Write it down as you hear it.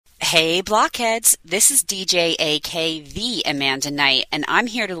Hey blockheads, this is DJ AK The Amanda Knight, and I'm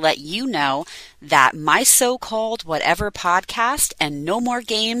here to let you know that my so-called whatever podcast and No More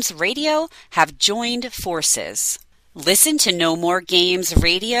Games Radio have joined forces. Listen to No More Games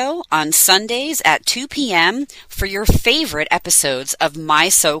Radio on Sundays at 2 p.m. for your favorite episodes of my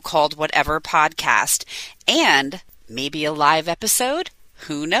so-called whatever podcast, and maybe a live episode?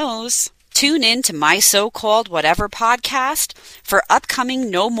 Who knows? Tune in to my so-called whatever podcast for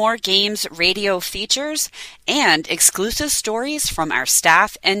upcoming No More Games radio features and exclusive stories from our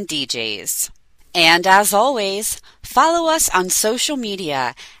staff and DJs. And as always, follow us on social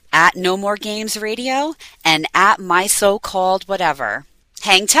media at No More Games Radio and at my so-called whatever.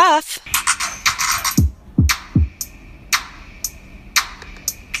 Hang tough!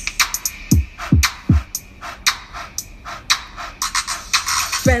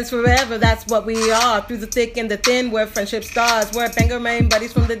 Friends forever, that's what we are. Through the thick and the thin, we're friendship stars. We're banger main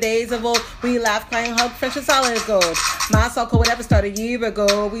buddies from the days of old. We laugh, cry, and hug, friendship solid as gold. My so-called whatever started a year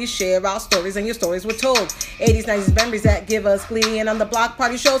ago. We share our stories and your stories were told. 80s, 90s memories that give us glee. And on the block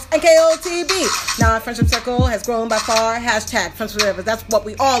party shows, NKOTB. Now our friendship circle has grown by far. Hashtag friends forever, that's what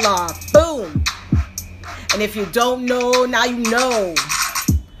we all are. Boom! And if you don't know, now you know.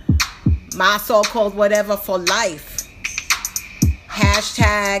 My so-called whatever for life.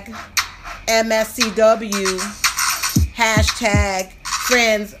 Hashtag MSCW. Hashtag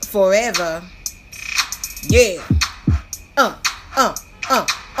friends forever. Yeah.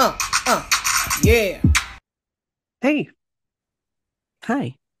 Yeah. Hey.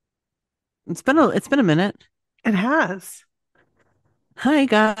 Hi. It's been a minute. It has. Hi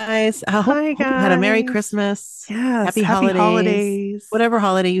guys. I hope you had a Merry Christmas. Yes. Happy holidays. Whatever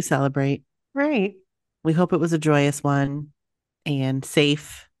holiday you celebrate. Right. We hope it was a joyous one and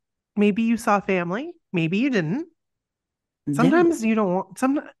safe. Maybe you saw family. Maybe you didn't. Sometimes you don't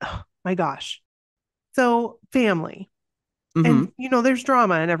want oh my gosh. So family. Mm-hmm. And there's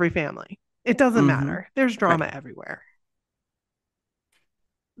drama in every family. It doesn't matter. There's drama everywhere.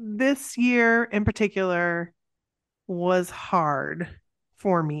 This year in particular was hard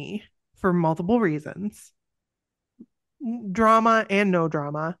for me for multiple reasons. Drama and no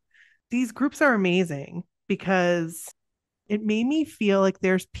drama. These groups are amazing because it made me feel like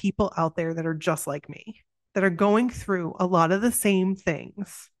there's people out there that are just like me, that are going through a lot of the same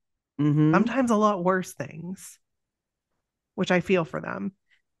things, sometimes a lot worse things, which I feel for them.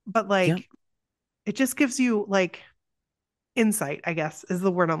 But it just gives you insight, I guess, is the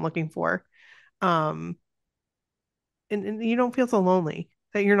word I'm looking for. And you don't feel so lonely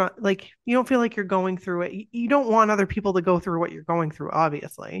that you're not you don't feel like you're going through it. You don't want other people to go through what you're going through,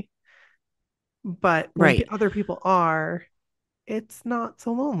 obviously. But when other people are, it's not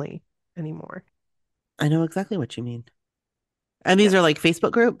so lonely anymore. I know exactly what you mean. And these are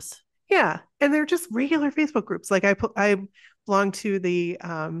Facebook groups? Yeah. And they're just regular Facebook groups. I belong to the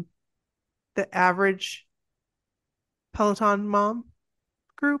average Peloton mom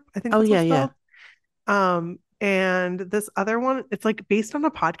group. I think that's what it's called. And this other one, it's based on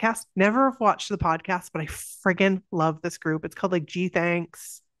a podcast. Never have watched the podcast, but I friggin' love this group. It's called G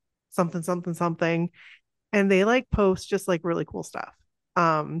Thanks something something something. And they post just really cool stuff.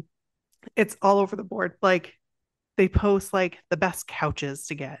 It's all over the board. They post the best couches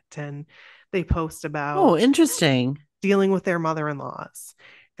to get, and they post about interesting dealing with their mother-in-laws,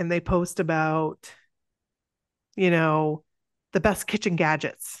 and they post about the best kitchen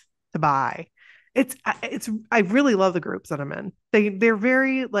gadgets to buy. I really love the groups that I'm in. They're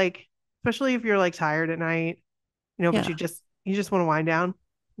very especially if you're tired at night, but you just want to wind down,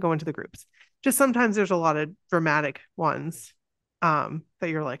 go into the groups. Just sometimes there's a lot of dramatic ones that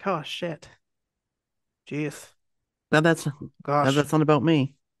you're oh shit, jeez. That's not about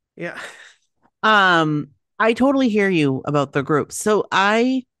me. Yeah. I totally hear you about the groups. So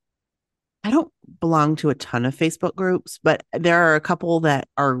I don't belong to a ton of Facebook groups, but there are a couple that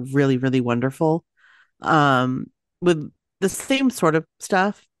are really, really wonderful with the same sort of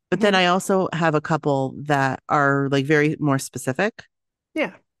stuff. But then I also have a couple that are very more specific.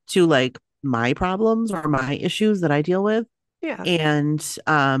 Yeah. To my problems or my issues that I deal with. Yeah. And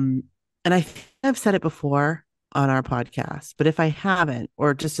I think I've said it before on our podcast, but if I haven't,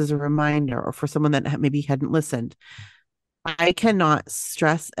 or just as a reminder, or for someone that maybe hadn't listened, I cannot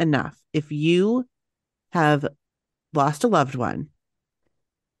stress enough. If you have lost a loved one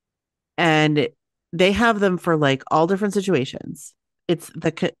and they have them for all different situations, it's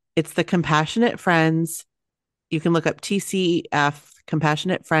the Compassionate Friends. You can look up TCF,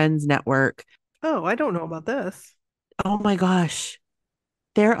 Compassionate Friends Network. Oh, I don't know about this. Oh my gosh.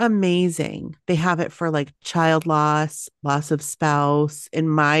 They're amazing. They have it for like child loss, loss of spouse. In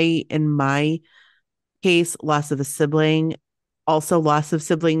my case, loss of a sibling, also loss of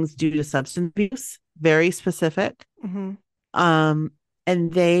siblings due to substance abuse, very specific. Mm-hmm. Um,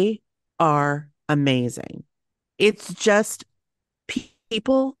 and they are amazing. It's just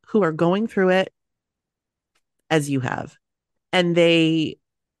people who are going through it as you have. And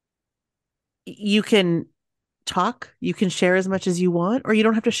you can talk, you can share as much as you want, or you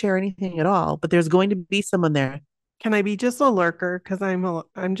don't have to share anything at all, but there's going to be someone there. Can I be just a lurker? Because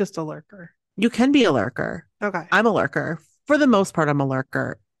I'm just a lurker. You can be a lurker. Okay. I'm a lurker. For the most part, I'm a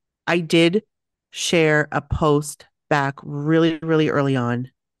lurker. I did share a post back really, really early on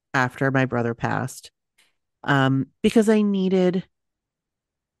after my brother passed. Because I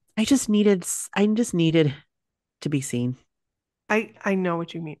just needed to be seen. I know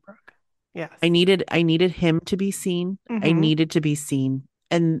what you mean, Brooke. Yes. I needed him to be seen. I Mm-hmm. needed to be seen.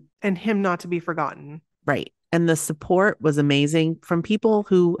 And And him not to be forgotten. right. And the support was amazing from people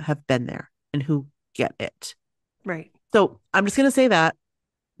who have been there and who get it. Right. So I'm just going to say that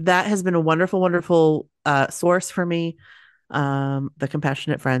has been a wonderful, wonderful source for me. The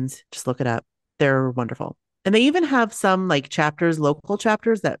Compassionate Friends, just look it up. They're wonderful. And they even have some like chapters, local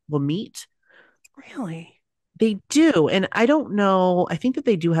chapters that will meet. Really? They do. And I don't know. I think that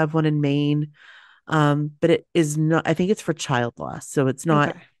they do have one in Maine. But it is not, I think it's for child loss. So it's not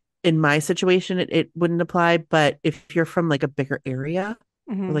Okay. in my situation, it wouldn't apply. But if you're from like a bigger area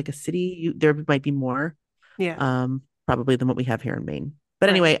or Mm-hmm. like a city, there might be more, Yeah. probably than what we have here in Maine. But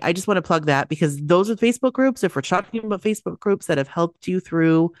Right. anyway, I just want to plug that because those are Facebook groups. If we're talking about Facebook groups that have helped you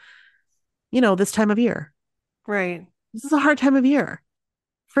through, this time of year, Right. this is a hard time of year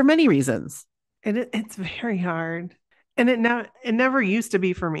for many reasons. It's very hard. And it never used to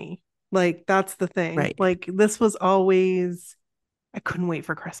be for me. Like that's the thing. Right. Like this was always I couldn't wait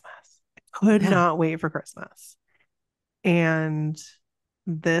for Christmas. I could Yeah. not wait for Christmas. And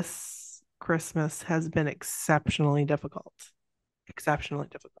this Christmas has been exceptionally difficult. Exceptionally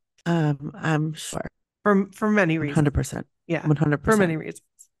difficult. I'm sure. For many reasons. 100%. Yeah. For 100%. many reasons.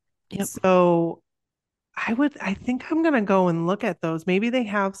 Yep. So I think I'm gonna go and look at those. Maybe they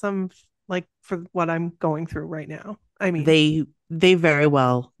have some like for what I'm going through right now. I mean, They very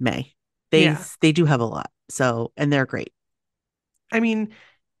well may. yeah. They do have a lot. So, and they're great. I mean,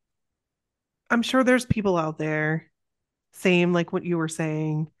 I'm sure there's people out there, same like what you were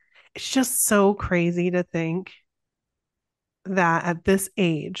saying. It's just so crazy to think that at this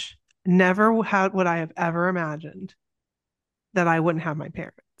age, never had would I have ever imagined that I wouldn't have my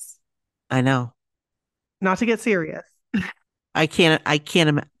parents. I know. Not to get serious. I can't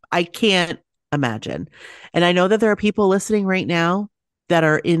imagine. And I know that there are people listening right now that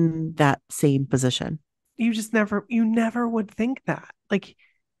are in that same position. You never would think that. Like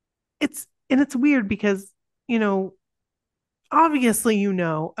it's weird because, you know, obviously,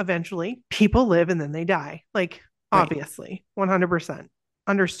 eventually people live and then they die. Like, Right. obviously, 100%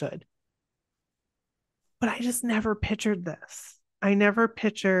 understood. But I just never pictured this. I never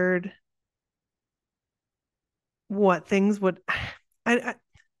pictured what things would. I, I,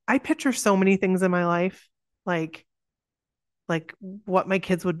 I picture so many things in my life, like what my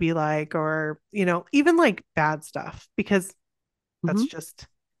kids would be like, or even like bad stuff, because that's Hmm. just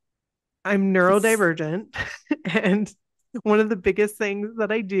I'm It's neurodivergent, and one of the biggest things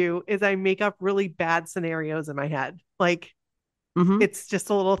that I do is I make up really bad scenarios in my head. Like hmm it's just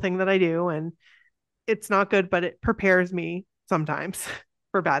a little thing that I do, and it's not good, but it prepares me sometimes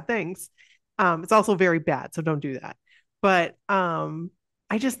for bad things. It's also very bad, so don't do that. But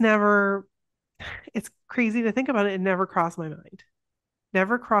I just never. It's crazy to think about it. It never crossed my mind.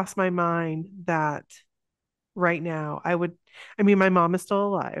 Never crossed my mind that right now I would. I mean, my mom is still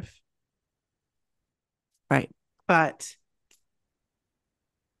alive, right. but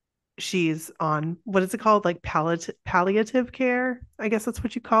she's on what is it called? Like palliative care. I guess that's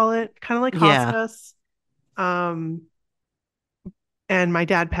what you call it. Kind of like Yeah. hospice. Um, and my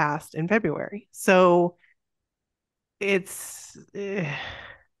dad passed in February. So it's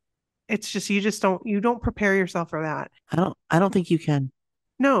just you don't prepare yourself for that. I don't think you can.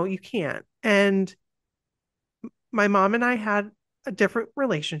 No, you can't. And my mom and I had a different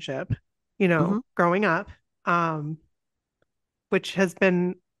relationship, Hmm. growing up, um, which has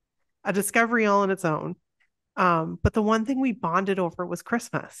been a discovery all on its own. But the one thing we bonded over was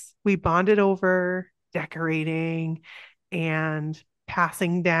Christmas. We bonded over decorating and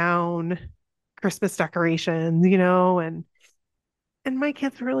passing down Christmas decorations, and my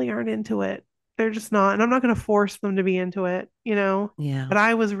kids really aren't into it. They're just not, and I'm not going to force them to be into it. Yeah. But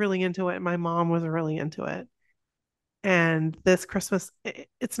I was really into it, and my mom was really into it. And this Christmas,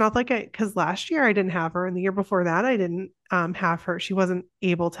 it's not like because last year I didn't have her, and the year before that I didn't have her. She wasn't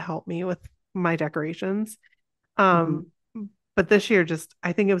able to help me with my decorations. Mhm. Um, but this year, just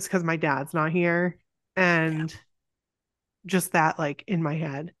I think it was because my dad's not here, Yeah. and just that, like in my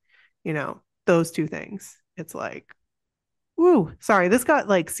head, those two things. It's like, woo, sorry, this got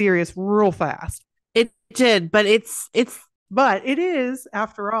like serious real fast. It did, but it's But it is,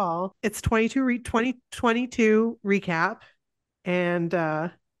 after all, it's 2022 recap. And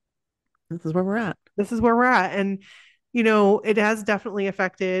this is where we're at. this is where we're at. And, it has definitely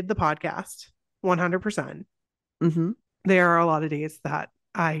affected the podcast 100%. Hmm. There are a lot of days that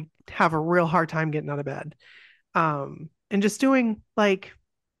I have a real hard time getting out of bed, and just doing like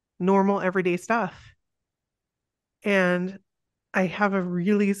normal everyday stuff. And I have a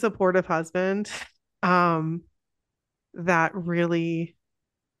really supportive husband, um, that really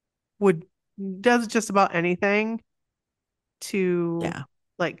would does just about anything to Yeah.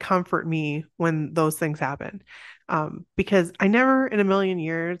 like comfort me when those things happen. Because I never in a million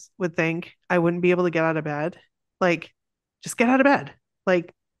years would think I wouldn't be able to get out of bed. Like, just get out of bed.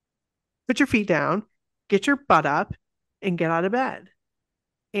 Like, put your feet down, get your butt up, and get out of bed.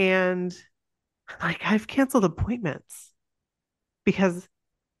 And like, I've canceled appointments because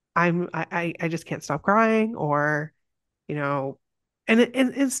I just can't stop crying, or you know, and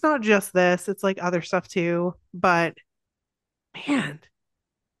it's not just this; it's like other stuff too. But man,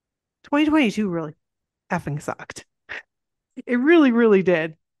 2022 really effing sucked. It really, really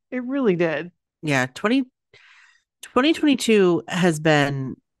did. It really did. Yeah. 2022 has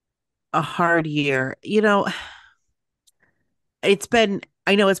been a hard year. I know it's been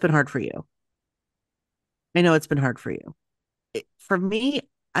hard for you. I know it's been hard for you. For me,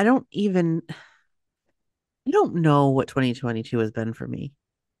 I don't even, I don't know what 2022 has been for me.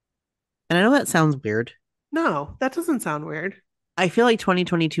 And I know that sounds weird. No, that doesn't sound weird. I feel like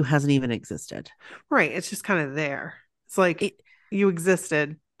 2022 hasn't even existed. Right. It's just kind of there. It's like It, you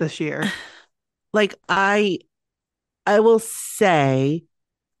existed this year. like, I will say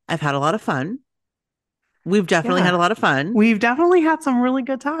I've had a lot of fun. We've definitely had Yeah. a lot of fun. We've definitely had some really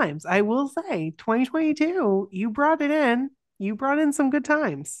good times. I will say 2022, you brought it in. You brought in some good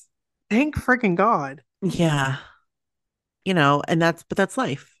times. Thank freaking God. Yeah. But that's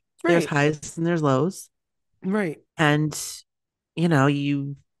life. There's Right. highs and there's lows. Right. And,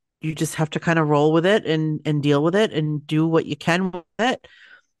 you just have to kind of roll with it and deal with it and do what you can with it.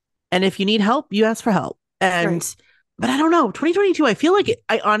 And if you need help, you ask for help. Right. But I don't know, 2022,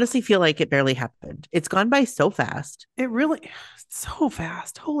 I honestly feel like it barely happened. It's gone by so fast. It really so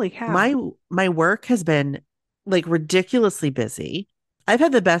fast. Holy cow. My my work has been like ridiculously busy. I've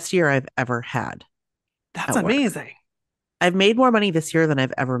had the best year I've ever had That's at work. amazing. I've made more money this year than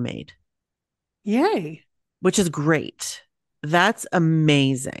I've ever made, Yay. which is great. That's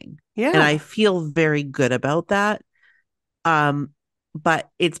amazing. And I Yeah. feel very good about that. Um, but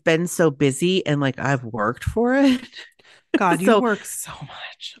it's been so busy and like I've worked for it. God, you So work so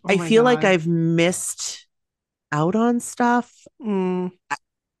much. Oh I my feel like God. I've missed out on stuff. Mm,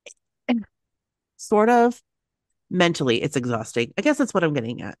 And sort of mentally, it's exhausting. I guess that's what I'm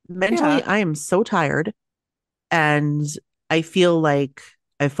getting at. Mentally, yeah. I am so tired. And I feel like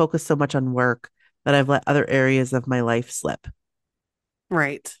I focus so much on work that I've let other areas of my life slip.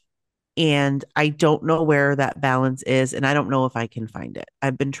 Right. And I don't know where that balance is. And I don't know if I can find it.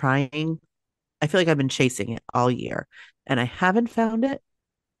 I've been trying, I feel like I've been chasing it all year and I haven't found it.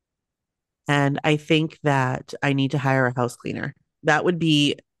 And I think that I need to hire a house cleaner. That would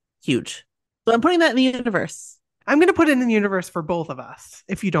be huge. So I'm putting that in the universe. I'm going to put it in the universe for both of us,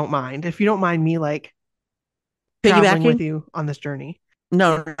 if you don't mind. If you don't mind me like traveling with Piggybacking? you on this journey.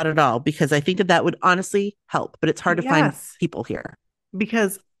 No, not at all, because I think that that would honestly help, but it's hard to find Yes, people here.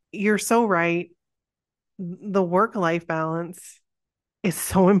 because you're so right. The work life balance is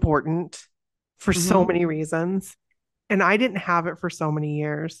so important for so Hmm. many reasons. And I didn't have it for so many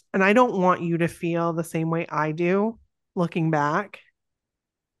years. And I don't want you to feel the same way I do looking back,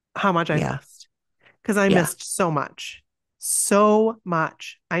 how much I Yeah. missed. Because I Yeah. missed so much. So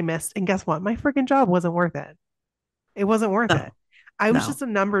much I missed. And guess what? My freaking job wasn't worth it. It wasn't worth it. No, I was no. just a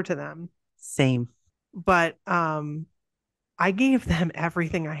number to them. Same. But I gave them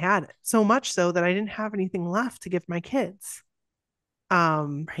everything I had, so much so that I didn't have anything left to give my kids.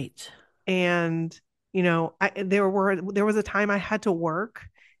 Um, Right. and there was a time I had to work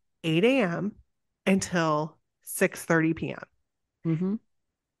 8 a.m. until 6:30 p.m. Hmm.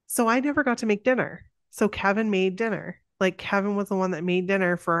 So I never got to make dinner. So Kevin made dinner. Like Kevin was the one that made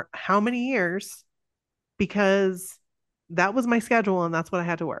dinner for how many years? Because that was my schedule and that's what I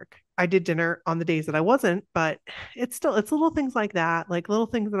had to work. I did dinner on the days that I wasn't, but it's little things like that, like little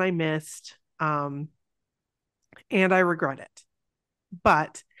things that I missed. And I regret it.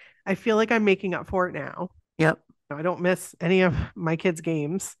 But I feel like I'm making up for it now. Yep. I don't miss any of my kids'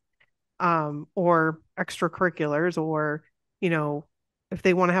 games, or extracurriculars, or, you know, if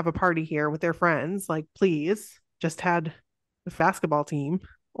they want to have a party here with their friends, like, please, just had the basketball team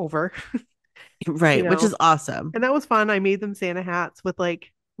over, you Right, which know, is awesome. and that was fun. I made them Santa hats with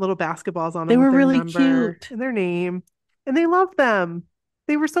like little basketballs on They them with were their really number cute. and their name, and they loved them.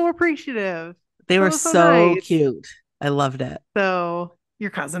 They were so appreciative. They That were was so so nice. cute. I loved it. So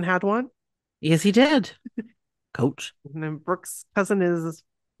your cousin had one, Yes, he did. Coach. and then Brooke's cousin is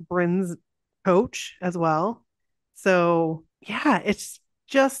Bryn's coach as well. So yeah, it's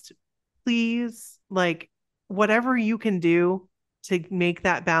just, please, like, whatever you can do to make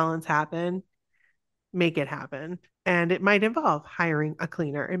that balance happen, make it happen. And it might involve hiring a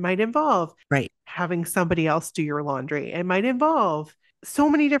cleaner. It might involve Right. having somebody else do your laundry. It might involve so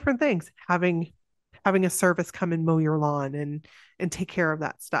many different things. Having a service come and mow your lawn and take care of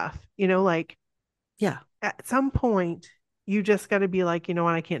that stuff. Like, Yeah. at some point you just got to be like, you know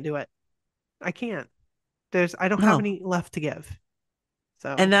what, I can't do it. I can't. I don't have No. any left to give.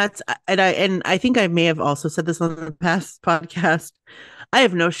 And So that's and I think I may have also said this on the past podcast. I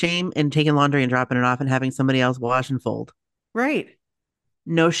have no shame in taking laundry and dropping it off and having somebody else wash and fold. right.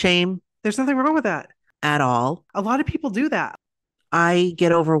 No shame There's nothing wrong with that. at all. A lot of people do that. I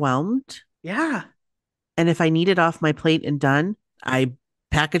get overwhelmed, Yeah. and if I need it off my plate and done, I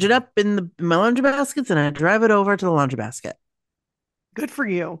package it up in my laundry baskets and I drive it over to the laundry basket. Good for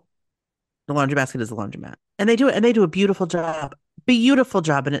you. The laundry basket is the laundromat. And they do it, and they do a beautiful job. Beautiful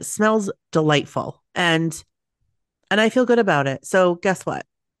job, and it smells delightful. And I feel good about it. So guess what?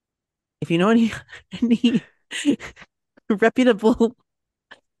 If you know any reputable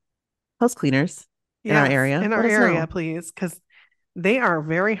house cleaners in our Yes, area, in our let us area, know. please, because they are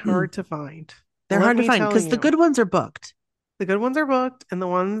very hard to find. They're Let hard to me find tell because the you. good ones are booked. The good ones are booked, and the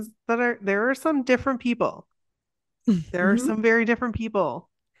ones there are some different people. There are Mhm. some very different people.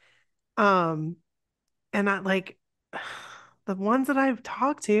 Um, and I like the ones that I've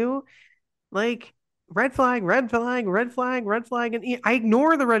talked to, like, red flag, red flag, red flag, red flag, and I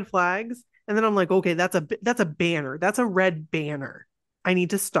ignore the red flags, and then I'm like, okay, that's a banner, that's a red banner. I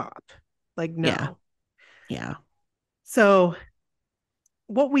need to stop. Like, Yeah. no. Yeah. So,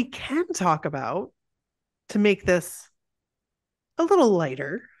 what we can talk about to make this a little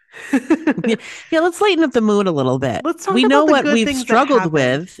lighter. Yeah. Yeah, let's lighten up the mood a little bit. Let's talk We know about the what good we've things that struggled happened.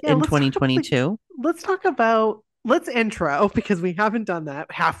 with Yeah, in 2022. let's intro, because we haven't done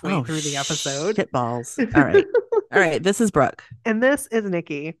that halfway Oh, through the episode. shit balls. All right. All right. This is Brooke. And this is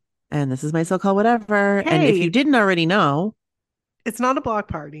Nikki. And this is my so-called whatever. And if you Hey, didn't already know, it's not a block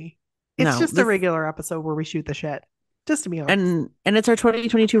party. It's no, just a regular episode where we shoot the shit. Just to be honest. and it's our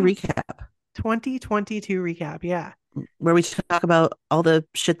 2022 recap 2022 recap. Yeah. where we talk about all the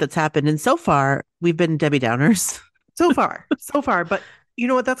shit that's happened. And so far, we've been Debbie Downers. So far. But you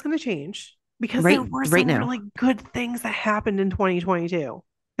know what? That's going to change, because there were Right some now. really good things that happened in 2022.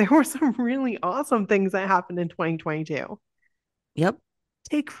 There were some really awesome things that happened in 2022. Yep.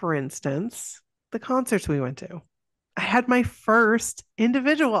 Take, for instance, the concerts we went to. I had my first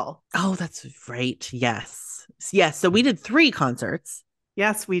individual. Oh, that's right. Yes. Yes. So we did 3 concerts.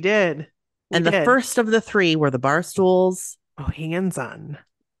 Yes, we did. And the first of the 3 were the bar stools Oh, hands-on.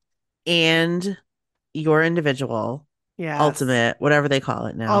 and your individual. Yes. Ultimate, whatever they call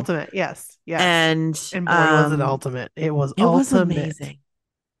it now. Ultimate, yes. And boy, was it ultimate. It was amazing.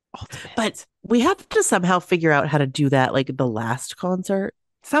 Ultimate. But we have to somehow figure out how to do that, like the last concert.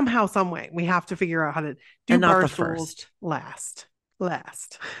 Somehow, some way, we have to figure out how to do and not bar the stools first.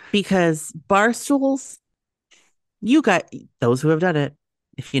 last. Because bar stools, you got those who have done it.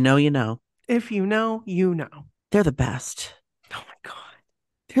 If you know, you know. If you know, you know. They're the best. Oh my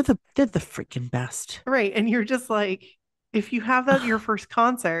God. They're the freaking best. Right. And you're just like, if you have that your first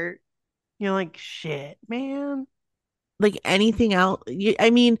concert, you're like, shit, man. Like anything else. I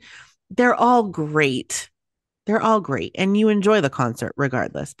mean, they're all great. They're all great. And you enjoy the concert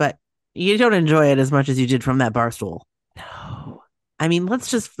regardless, but you don't enjoy it as much as you did from that bar stool. No. I mean, let's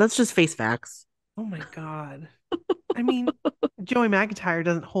just face facts. Oh my God. I mean, Joey McIntyre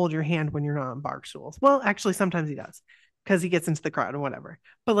doesn't hold your hand when you're not on bar stools. Well, actually, sometimes he does, because he gets into the crowd and whatever.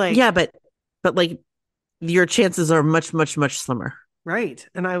 But like, yeah, but like your chances are much, much, much slimmer. Right.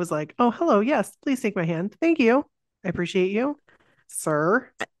 And I was like, oh, hello. Yes, please take my hand. Thank you. I appreciate you, sir.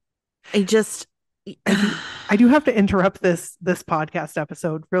 I do have to interrupt this podcast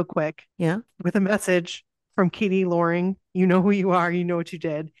episode real quick. Yeah. With a message from Katie Loring. You know who you are. You know what you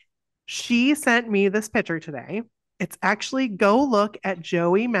did. She sent me this picture today. It's actually go look at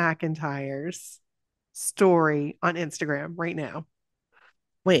Joey McIntyre's story on Instagram right now.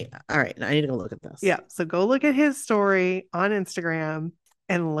 Wait, all right. I need to go look at this. Yeah. So go look at his story on Instagram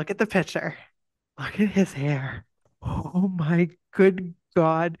and look at the picture. Look at his hair. Oh my good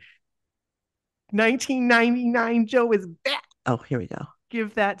God. 1999 Joe is back. Oh, here we go.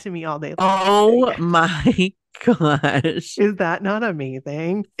 Give that to me all day long. Oh my gosh. Is that not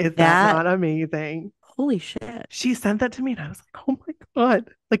amazing? Is that That- not amazing? Holy shit. She sent that to me and I was like, oh my God.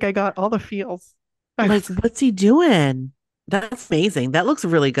 Like I got all the feels. Like, what's he doing? That's amazing. That looks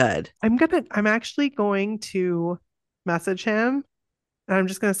really good. I'm actually going to message him and I'm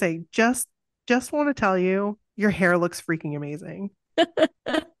just gonna say, just want to tell you, your hair looks freaking amazing.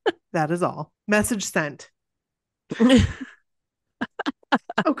 That is all. Message sent.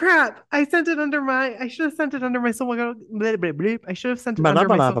 Oh crap. I should have sent it under my so I should have sent it under my so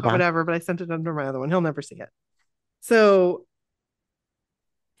whatever, but I sent it under my other one. He'll never see it. So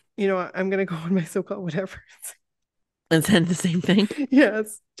you know what? I'm gonna go on my so-called whatever. And send the same thing.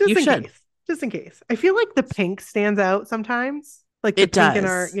 Yes. You should. Case. Just in case. I feel like the pink stands out sometimes. Like the It pink in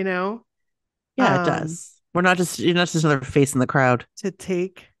does. our, you know. Yeah, it does. You're not just another face in the crowd. To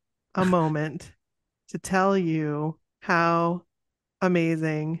take a moment to tell you how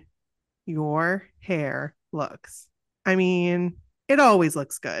amazing your hair looks. I mean, it always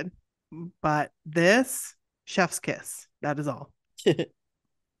looks good, but this chef's kiss. That is all.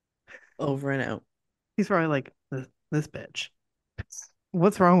 Over and out. He's probably like this bitch.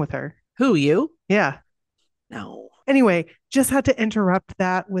 What's wrong with her? Who, you? Yeah. No. Anyway, just had to interrupt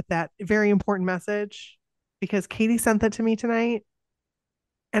that with that very important message because Katie sent that to me tonight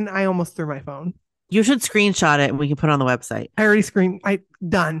and I almost threw my phone. You should screenshot it and we can put it on the website. I already screened.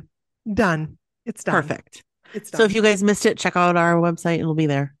 Done. It's done. Perfect. It's done. So if you guys missed it, check out our website. It'll be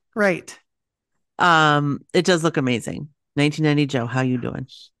there. Right. It does look amazing. 1990 Joe, how you doing?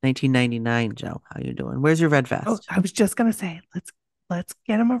 1999 Joe, how you doing? Where's your red vest? Oh, I was just gonna say, let's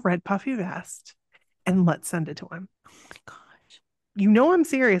get him a red puffy vest and let's send it to him. Oh my gosh. You know I'm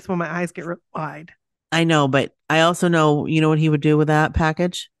serious when my eyes get wide. I know, but I also know, you know what he would do with that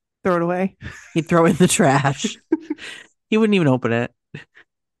package? Throw it away. He'd throw it in the trash. He wouldn't even open it. I'd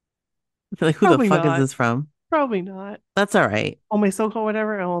be like, who Probably the fuck not. is this from? Probably not. That's all right. Oh, my so-called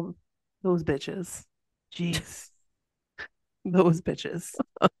whatever. Oh, those bitches. Jeez. Those bitches.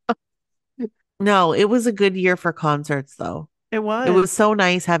 No, it was a good year for concerts though. It was. It was so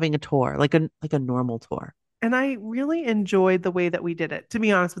nice having a tour, like a normal tour. And I really enjoyed the way that we did it. To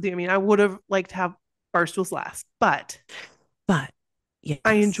be honest with you, I mean, I would have liked to have Barstools last, but yes.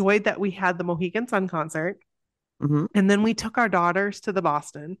 I enjoyed that we had the Mohegan Sun concert. Mm-hmm. And then we took our daughters to the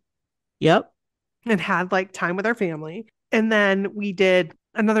Boston. Yep. And had like time with our family. And then we did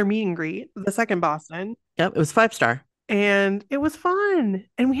another meet and greet, the second Boston. Yep. It was 5-star. And it was fun.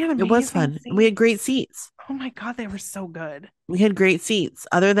 And we had amazing It was fun. seats. We had great seats. Oh my God, they were so good. We had great seats,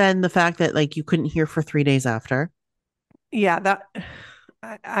 other than the fact that like you couldn't hear for 3 days after. Yeah, that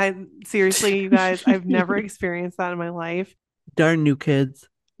I seriously, you guys, I've never experienced that in my life. Darn new kids.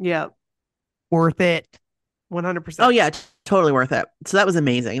 Yeah. Worth it. 100%. Oh yeah, totally worth it. So that was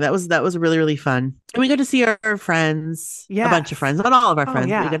amazing. That was really, really fun. And we got to see our friends, a bunch of friends, not all of our friends.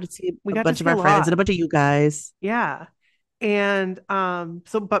 Yeah. We got to see a bunch of our friends and a bunch of you guys. Yeah. And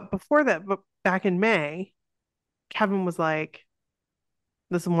but before that, but back in May, Kevin was like,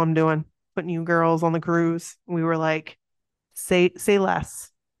 this is what I'm doing, putting you girls on the cruise. We were like, say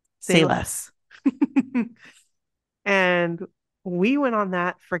less. Say less. And we went on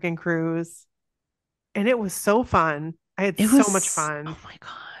that freaking cruise and it was so fun. I had so much fun. Oh my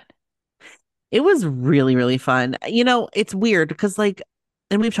God. It was really, really fun. You know, it's weird because like,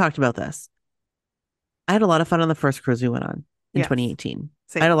 and we've talked about this. I had a lot of fun on the first cruise we went on in 2018.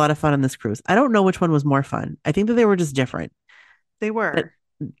 Same. I had a lot of fun on this cruise. I don't know which one was more fun. I think that they were just different. They were.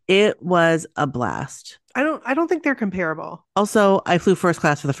 But it was a blast. I don't think they're comparable. Also, I flew first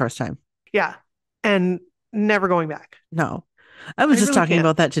class for the first time. Yeah. And never going back. No. I was just talking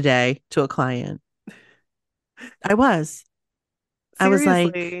about that today to a client. I was. Seriously, I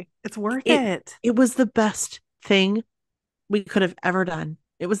was like, it's worth it. It was the best thing we could have ever done.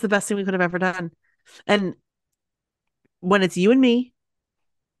 It was the best thing we could have ever done. And when it's you and me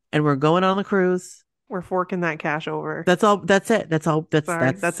and we're going on the cruise, we're forking that cash over. That's all. That's it. That's all. That's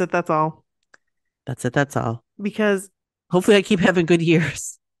it. That's all. That's it. That's all. Because hopefully I keep having good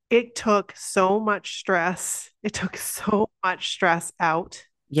years. It took so much stress. It took so much stress out.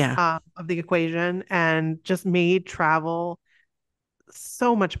 Yeah. Of the equation and just made travel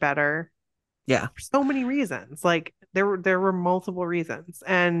so much better. Yeah. for so many reasons. Like there were multiple reasons.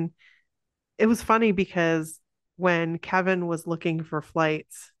 And it was funny because when Kevin was looking for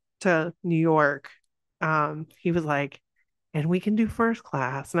flights to New York, he was like, and we can do first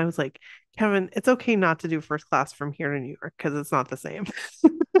class. And I was like, Kevin, it's okay not to do first class from here to New York because it's not the same.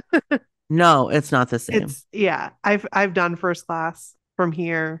 No, it's not the same. It's yeah, I've done first class from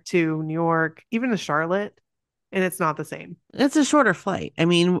here to New York, even to Charlotte, and it's not the same. It's a shorter flight. I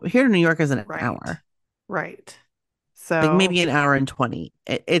mean, here to New York is an Right. hour, Right. like So, maybe an hour and 20.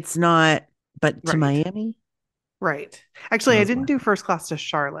 It's not, but to right. Miami, Right. that Actually, I was didn't wild. do first class to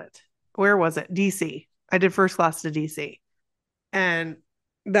Charlotte. Where was it? DC. I did first class to DC. And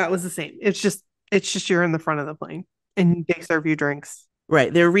that was the same. It's just you're in the front of the plane and they serve you drinks.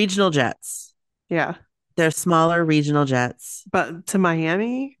 Right. They're regional jets. Yeah. They're smaller regional jets. But to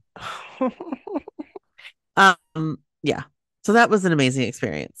Miami, Yeah. So that was an amazing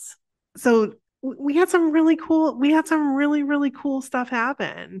experience. so we had some really cool stuff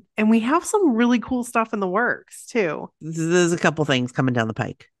happen. And we have some really cool stuff in the works too. There's a couple things coming down the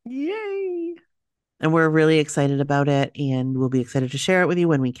pike, Yay. and we're really excited about it, and we'll be excited to share it with you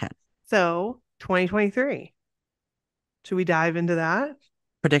when we can. So 2023. Should we dive into that?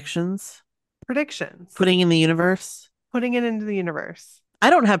 Predictions, Predictions. putting in the universe. Putting it into the universe. I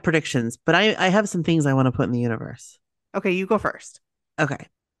don't have predictions, but I have some things I want to put in the universe. Okay, you go first. Okay.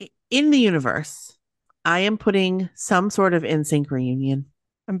 In the universe, I am putting some sort of NSYNC reunion.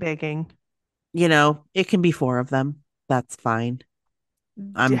 I'm begging. It can be four of them. That's fine.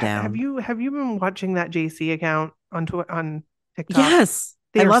 I'm Have down. you been watching that JC account on TikTok? Yes,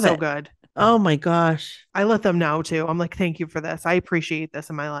 They I are love so it. good. Oh my gosh. I let them know too. I'm like, thank you for this. I appreciate this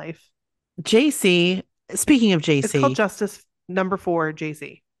in my life. JC, speaking of It's called JC, Justice Number Four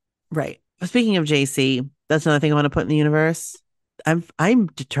JC. right. Speaking of JC, that's another thing I want to put in the universe. I'm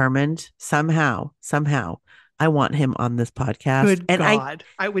determined somehow I want him on this podcast. Good And I God,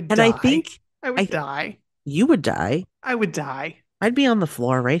 I would and I die. think I would I die. you would die. I would die. I'd be on the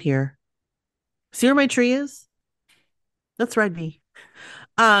floor right here. See where my tree is? That's where I'd be.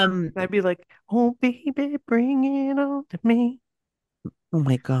 Um, And I'd be like, oh baby, bring it on to me. oh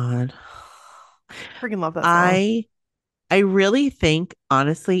my God. Freaking love that song. I I really think,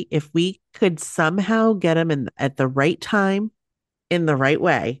 honestly, if we could somehow get him in at the right time, in the right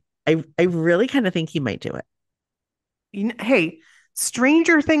way, I really kind of think he might do it. Hey,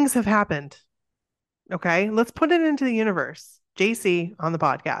 stranger things have happened. Okay, let's put it into the universe. JC on the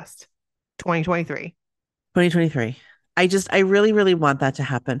podcast, 2023. 2023. I really, really want that to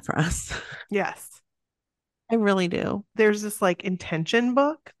happen for us. Yes. I really do. There's this like intention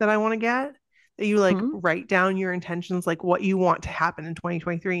book that I want to get that you like Hmm. write down your intentions, like what you want to happen in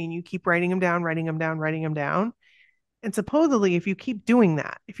 2023, and you keep writing them down, writing them down, writing them down. And supposedly, if you keep doing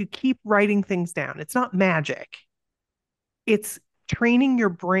that, if you keep writing things down, it's not magic. It's training your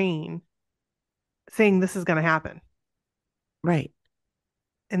brain saying this is going to happen, Right.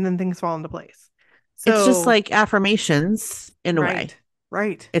 and then things fall into place. It's just So, like affirmations in a way. right,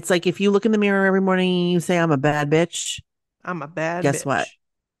 right. It's like if you look in the mirror every morning and you say, I'm a bad bitch, I'm a bad guess bitch. what?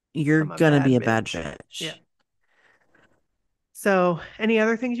 You're I'm a gonna be bad a bad bitch. bitch. Yeah. So, any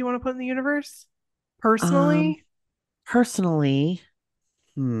other things you want to put in the universe? Um, Personally, personally,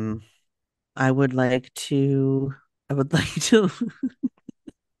 hmm, I would like to I would like to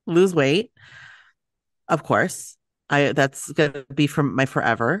lose weight, of course. That's gonna be from my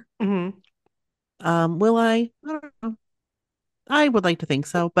forever. mhm. Will I? I don't know. I would like to think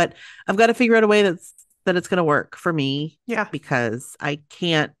so, but I've got to figure out a way that it's gonna work for me Yeah, because I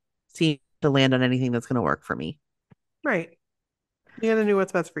can't seem to land on anything that's gonna work for me. right. You gotta do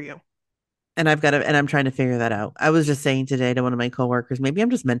what's best for you. And I'm trying to figure that out. I was just saying today to one of my coworkers, maybe I'm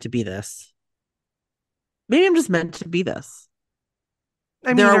just meant to be this. Maybe I'm just meant to be this.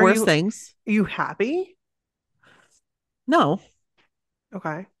 I There mean, are are worse you things. are you happy? No,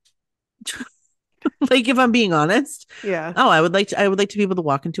 Okay. like if I'm being honest, Yeah, oh, I would like to be able to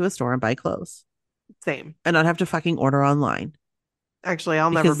walk into a store and buy clothes same. and not have to fucking order online Actually, I'll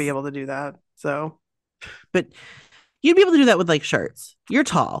never be because, able to do that. So, but you'd be able to do that with like shirts. You're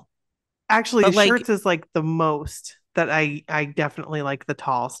tall, actually, but like, shirts is like the most that I definitely like the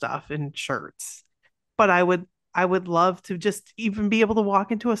tall stuff in shirts. But I would love to just even be able to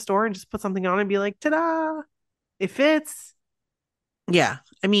walk into a store and just put something on and be like, ta-da, it fits, yeah,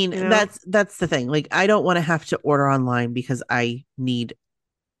 I you mean, know? that's the thing. Like, I don't want to have to order online because I need,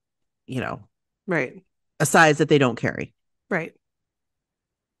 you know, Right. a size that they don't carry Right.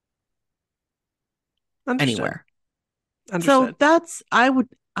 Understood. anywhere. So Understood.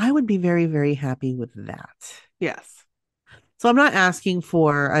 I would be very, very happy with that. Yes. So I'm not asking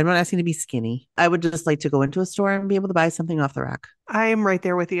to be skinny. I would just like to go into a store and be able to buy something off the rack. I am right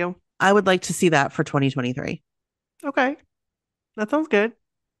there with you. I would like to see that for 2023. Okay. That sounds good.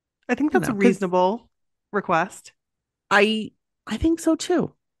 I think You that's a know, because reasonable request. I I think so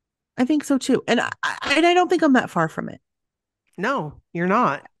too. I think so too. And I don't think I'm that far from it No, you're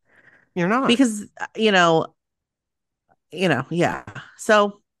not. You're not. because yeah.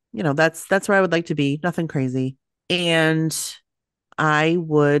 So, that's where I would like to be. Nothing crazy. And I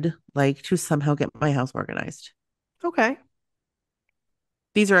would like to somehow get my house organized. Okay.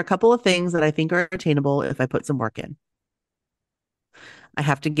 These are a couple of things that I think are attainable if I put some work in. I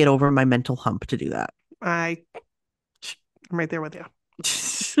have to get over my mental hump to do that. I'm right there with you.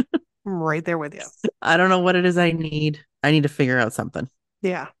 I'm right there with you. I don't know what it is I need. I need to figure out something.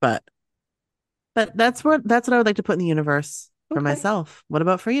 Yeah. But that's what I would like to put in the universe for Okay. myself. What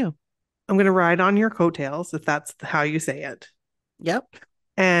about for you? I'm going to ride on your coattails if that's how you say it. Yep.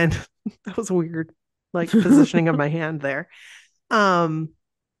 And that was weird, like positioning of my hand there. Um,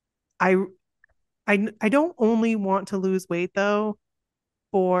 I I don't only want to lose weight though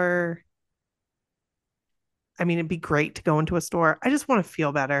for I mean it'd be great to go into a store. I just want to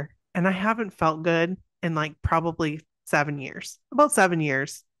feel better. And I haven't felt good in like probably 7 years. About 7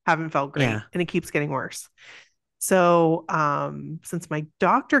 years, haven't felt great. Yeah. And it keeps getting worse. So since my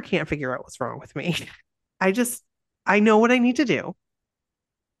doctor can't figure out what's wrong with me, I just I know what I need to do.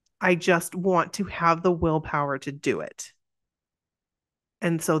 I just want to have the willpower to do it.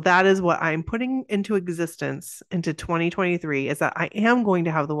 And so that is what I'm putting into existence into 2023 is that I am going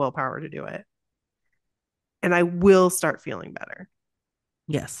to have the willpower to do it. And I will start feeling better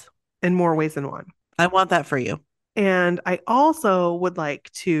Yes. in more ways than one. I want that for you. And I also would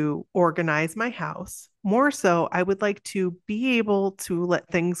like to organize my house. More so, I would like to be able to let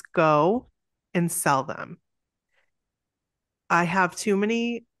things go and sell them. I have too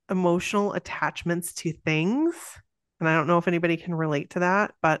many emotional attachments to things. And I don't know if anybody can relate to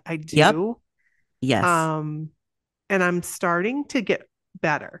that, but I Yep. do. Yes. And I'm starting to get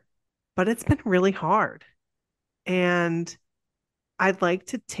better, but it's been really hard. And I'd like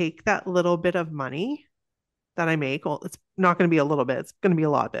to take that little bit of money that I make. Well, it's not going to be a little bit, it's going to be a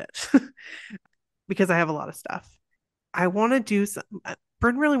lot bit because I have a lot of stuff. I want to do some.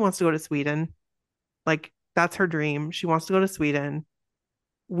 Bryn really wants to go to Sweden. Like, that's her dream. She wants to go to Sweden.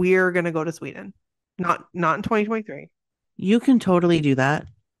 We're going to go to Sweden. Not in 2023. You can totally do that.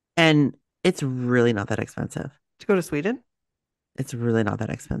 And it's really not that expensive. To go to Sweden? It's really not that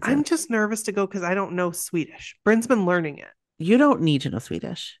expensive. I'm just nervous to go because I don't know Swedish. Bryn's been learning it. You don't need to know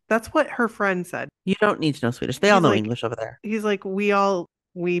Swedish. That's what her friend said. You don't need to know Swedish. They all He's know like- English over there. He's like, we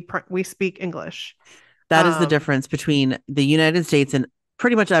speak English. That is the difference between the United States and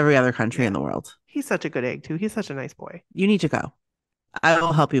pretty much every other country in the world. He's such a good egg too. He's such a nice boy. You need to go. I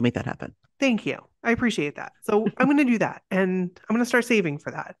will help you make that happen. Thank you. I appreciate that. So I'm going to do that, and I'm going to start saving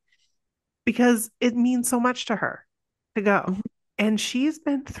for that because it means so much to her to go. Mhm. And she's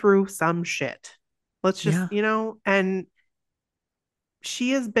been through some shit. Let's just, and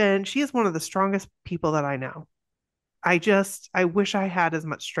she is one of the strongest people that I know. I wish I had as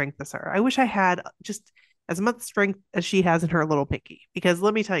much strength as her. I wish I had just as much strength as she has in her little pinky. Because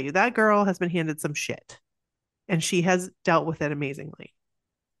let me tell you, that girl has been handed some shit and she has dealt with it amazingly.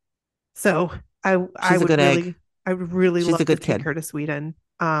 So I would really She's love a good to take kid. her to Sweden.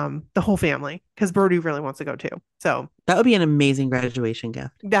 The whole family, because Brody really wants to go too. So That would be an amazing graduation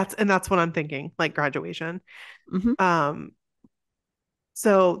gift. that's what I'm thinking, like graduation. Mhm.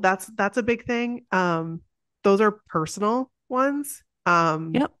 So that's a big thing. Those are personal ones.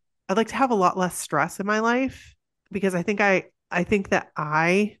 Yep. I'd like to have a lot less stress in my life because I think that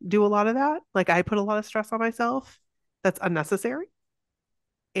I do a lot of that. Like I put a lot of stress on myself that's unnecessary.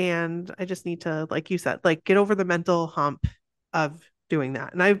 And I just need to, like you said, like get over the mental hump of doing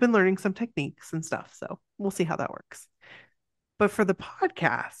that. And I've been learning some techniques and stuff. So we'll see how that works. But for the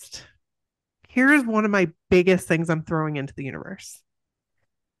podcast, here's one of my biggest things I'm throwing into the universe.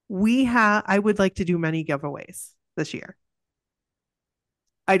 I would like to do many giveaways this year.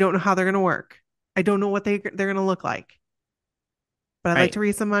 I don't know how they're going to work. I don't know what they're going to look like. But I'd like to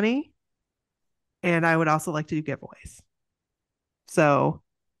raise some money. And I would also like to do giveaways. So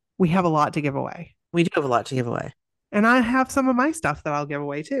we have a lot to give away. We do have a lot to give away. And I have some of my stuff that I'll give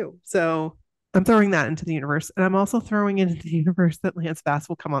away too. So I'm throwing that into the universe. And I'm also throwing it into the universe that Lance Bass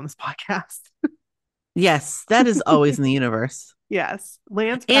will come on this podcast. Yes, that is always in the universe. Yes.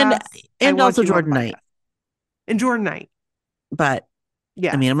 Lance Bass. And also Jordan Knight. And Jordan Knight. But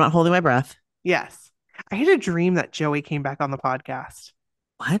yeah, I mean, I'm not holding my breath. Yes. I had a dream that Joey came back on the podcast.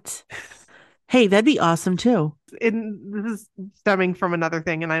 What? Hey, that'd be awesome too. And this is stemming from another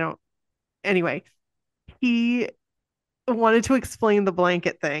thing, and I don't. Anyway, he wanted to explain the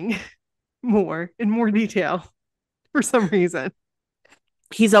blanket thing in more detail for some reason.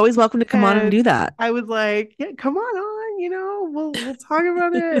 He's always welcome to come on and And do that. I was like, yeah, come on, we'll talk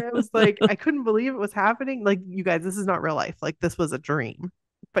about it. I was like, I couldn't believe it was happening. Like, you guys, this is not real life. Like, this was a dream.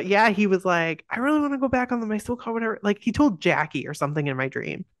 But yeah, he was like, I really want to go back on the my soul call, whatever. Like, he told Jackie or something in my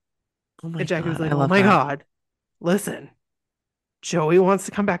dream. Oh my And Jackie was God, like, I oh love my that. God, listen, Joey wants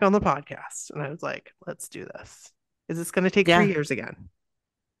to come back on the podcast. And I was like, let's do this. Is this going to take Yeah. 3 years again?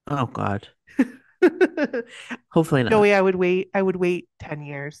 Oh God. Hopefully not. Joey, I would wait 10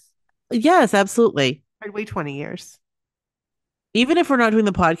 years. Yes, absolutely. I'd wait 20 years. Even if we're not doing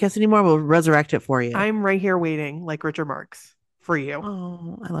the podcast anymore, we'll resurrect it for you. I'm right here waiting, like Richard Marks, for you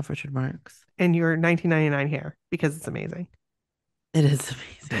Oh, I love Richard Marks. and your 1999 hair because it's amazing. It is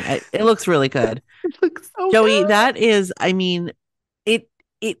amazing. It looks really good. It looks so Joey, good. that is, I mean, it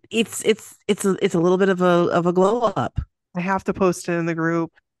it's a little bit of a glow up. I have to post it in the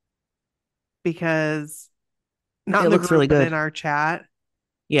group because not It in the looks really group, but in good. our chat.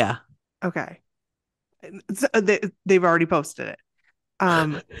 Yeah. Okay. They've already posted it.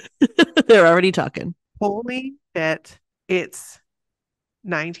 They're already talking. Holy shit. It's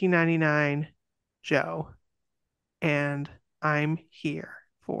 1999 Joe, and I'm here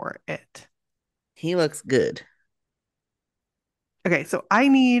for it. He looks good. Okay, so I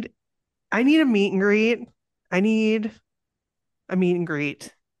need a meet and greet. I need a meet and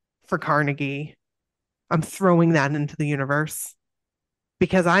greet for Carnegie. I'm throwing that into the universe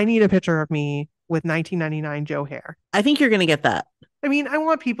because I need a picture of me with 1999 Joe hair. I think you're gonna get that. I mean, I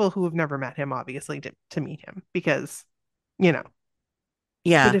want people who have never met him, obviously, to meet him because, you know. But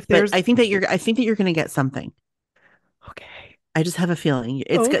Yeah, if but there's I think that you're gonna get something. okay, I just have a feeling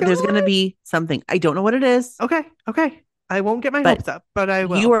oh there's gonna god, be something. I don't know what it is, okay, I won't get my but hopes up, but I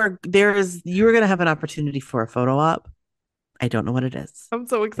will. you are gonna have an opportunity for a photo op. I don't know what it is. I'm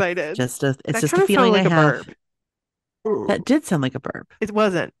so excited. It's That just a kind of sounded feeling I like a have. burp. That did sound like a burp. It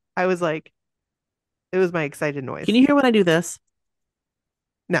wasn't. I was like, it was my excited Can noise. you hear when I do this?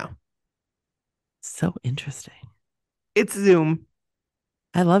 No, So interesting. it's Zoom.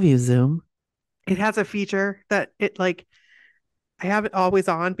 I love you, Zoom. It has a feature that it like I have it always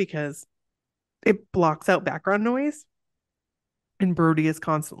on because it blocks out background noise, and Brody is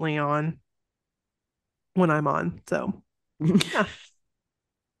constantly on when I'm on. So yeah.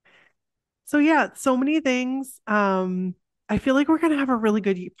 So yeah, so many things. I feel like we're gonna have a really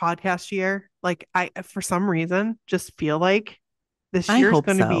good podcast year. Like I for some reason just feel like this I year is hope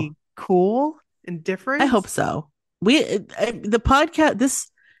gonna so. be cool and I different. hope so. The podcast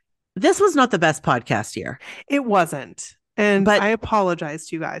this was not the best podcast year, It wasn't. And but I apologize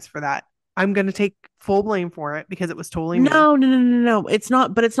to you guys for that. I'm gonna take full blame for it because it was totally me. no. It's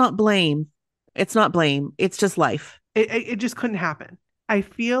not, but it's not blame. It's not blame. It's just life. It just couldn't happen. I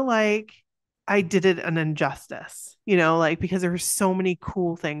feel like I did it an injustice, like because there were so many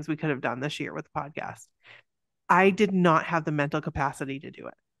cool things we could have done this year with the podcast. I did not have the mental capacity to do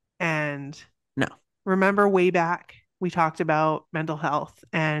it. And No. remember way back, we talked about mental health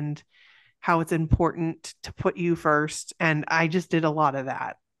and how it's important to put you first. And I just did a lot of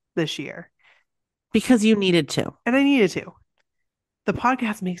that this year. Because you needed to. And I needed to. The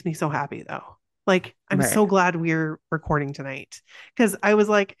podcast makes me so happy though. Like I'm Right. so glad we're recording tonight because I was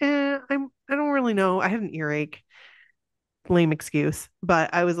like, I don't really know. I had an earache, lame excuse, but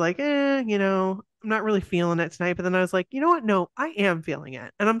I was like, I'm not really feeling it tonight. But then I was like, you know what? No, I am feeling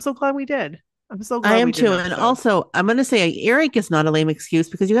it, and I'm so glad we did. I'm so I glad we am did an too. And episode. also, I'm going to say earache is not a lame excuse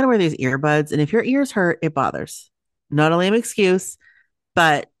because you got to wear these earbuds. And if your ears hurt, it bothers. Not a lame excuse,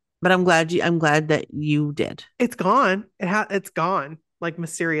 but I'm glad that you did. It's gone. It's gone like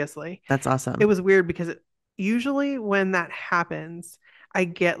mysteriously. That's It awesome. was weird because usually when that happens, I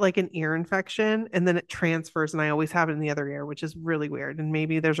get like an ear infection and then it transfers and I always have it in the other ear, which is really weird. And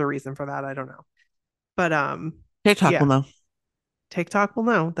maybe there's a reason for that. I don't know. But TikTok yeah, will know. TikTok will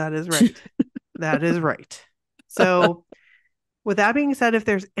know. That is right. That is right. So with that being said, if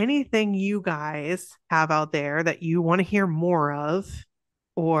there's anything you guys have out there that you want to hear more of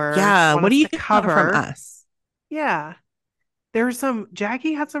or Yeah. want What do us you to want from cover, us? yeah, there's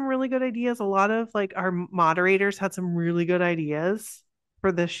Jackie had some really good ideas. A lot of like our moderators had some really good ideas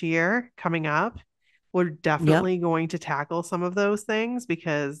for this year coming up. We're Yep. definitely going to tackle some of those things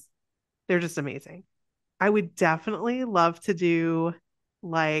because they're just amazing. I would definitely love to do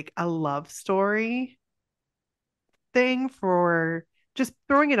like a love story thing for just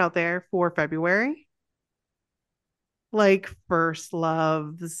throwing it out there for February. Like first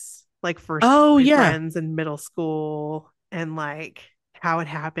loves, like first Oh yeah. boyfriends in middle school and like how it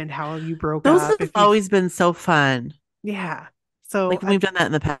happened, how you broke Those up. have If you, always been so fun. yeah. So Like when we've done that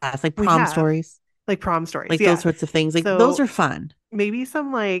in the past, like we prom have stories, like prom stories. like those Yeah. sorts of things. Like those So are fun. maybe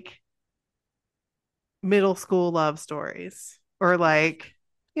some like middle school love stories or like,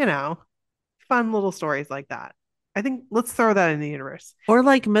 you know, fun little stories like that. I think let's throw that in the universe. Or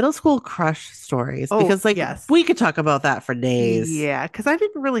like middle school crush stories, Oh, because like yes. we could talk about that for days. Yeah, because I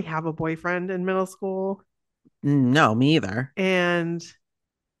didn't really have a boyfriend in middle school No, me either. and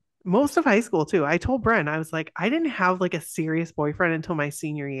most of high school too. I told Bren, I was like, I didn't have like a serious boyfriend until my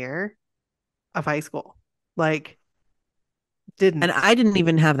senior year of high school. Like, And didn't. I didn't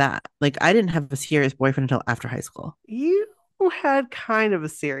even have that. Like I didn't have a serious boyfriend until after high school. You had kind of a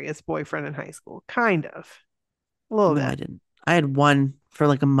serious boyfriend in high school, kind of, a little No, I bit. didn't. I had one for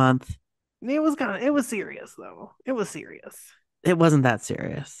like a month. It was serious though. It was serious. It wasn't that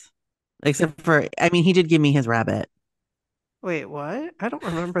serious. Except for, I mean, he did give me his rabbit. Wait, what? I don't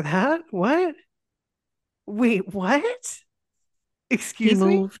remember that. What? Wait, what? He Excuse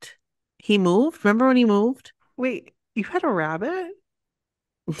me? moved. He moved. Remember when he moved? Wait, you had a rabbit?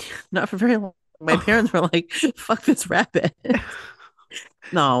 Not for very long. My parents were like, fuck this rabbit.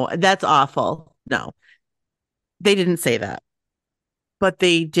 No, that's awful. No, they didn't say that. But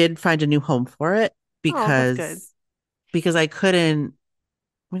they did find a new home for it Oh, that's good. because I couldn't,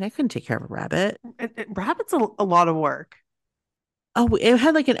 I mean, I couldn't take care of a rabbit. Rabbit's a lot of work. Oh, it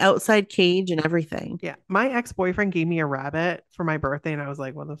had like an outside cage and everything. Yeah, my ex-boyfriend gave me a rabbit for my birthday, and I was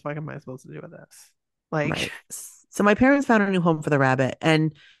like, "What the fuck am I supposed to do with this?" Like, Right. So my parents found a new home for the rabbit.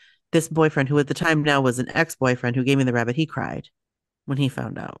 And this boyfriend, who at the time now was an ex-boyfriend who gave me the rabbit, he cried when he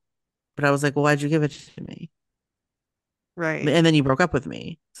found out. But I was like, well, why'd you give it to me? right, And then you broke up with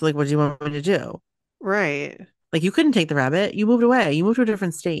me. So like, what do you want me to do? right, Like you couldn't take the rabbit. You moved away. You moved to a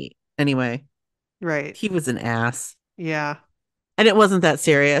different state. Anyway, right. he was an ass. Yeah, And it wasn't that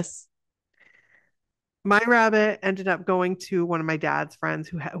serious. my rabbit ended up going to one of my dad's friends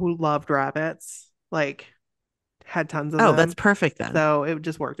who loved rabbits, like had tons of Oh, that's them. perfect then. So it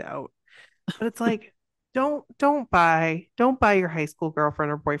just worked out. But it's like, don't buy your high school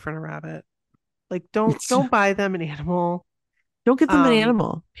girlfriend or boyfriend a rabbit. Like, don't buy them an animal. Don't get them an Um,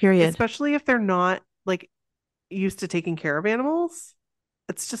 animal, period. especially if they're not like used to taking care of animals.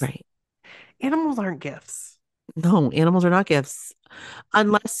 It's just Right. animals aren't gifts. No, animals are not gifts.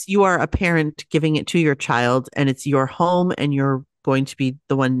 Unless you are a parent giving it to your child and it's your home and you're going to be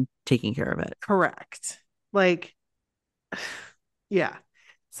the one taking care of it. Correct. Like, yeah.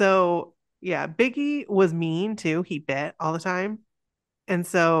 So, yeah, Biggie was mean too. He bit all the time. And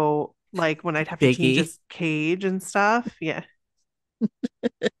so, like, when I'd have to change Biggie. his cage and stuff, yeah,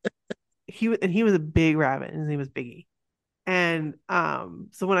 he was a big rabbit, and his name was Biggie. And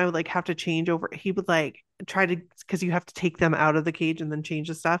so when I would like have to change over, he would like try to because you have to take them out of the cage and then change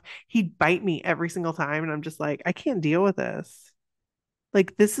the stuff. He'd bite me every single time, and I'm just like, I can't deal with this.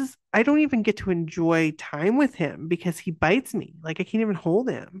 Like this is I don't even get to enjoy time with him because he bites me. Like I can't even hold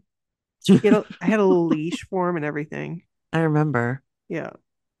him. I had a little leash for him and everything. I remember. Yeah.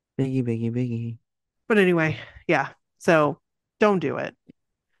 Biggie, Biggie, Biggie. But anyway, yeah. So don't do it. It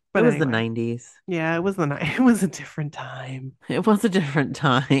But was the anyway, 90s. yeah, it was the night. It was a different time. It was a different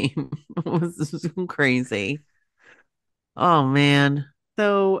time. It was crazy. Oh man.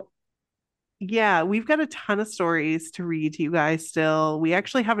 So yeah, we've got a ton of stories to read to you guys still. We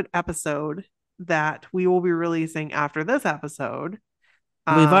actually have an episode that we will be releasing after this episode.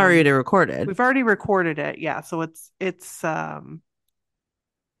 We've already recorded. We've already recorded it. Yeah, so it's a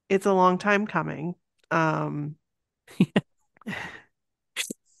long time coming. Um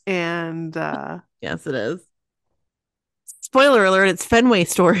and Yes, it is. Spoiler alert, it's Fenway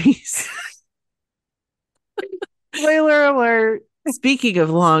stories. spoiler alert. Speaking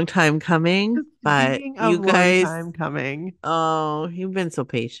of long time coming, but Speaking of you long guys, time coming, oh, you've been so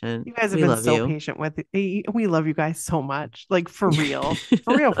patient. you guys have We been love so you. patient with it. We love you guys so much. Like for real.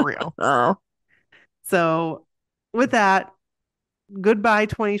 For real, for real. Oh, So with that, goodbye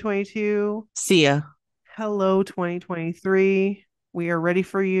 2022. see ya. Hello 2023. We are ready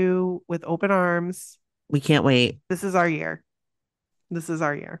for you with open arms. We can't wait. This is our year. This is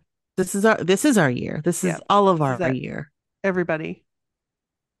our year. This is our year. This Yeah. is all of This is our it. year. Everybody.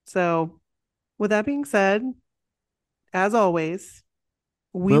 So, with that being said, as always,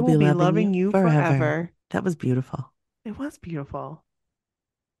 we We'll will be be loving loving you you forever. forever. That was beautiful. It was beautiful.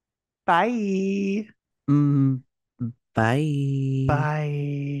 Bye. Mm, bye.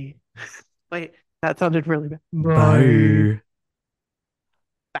 Bye. Wait, that sounded really bad. Bye.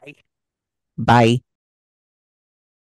 Bye. Bye.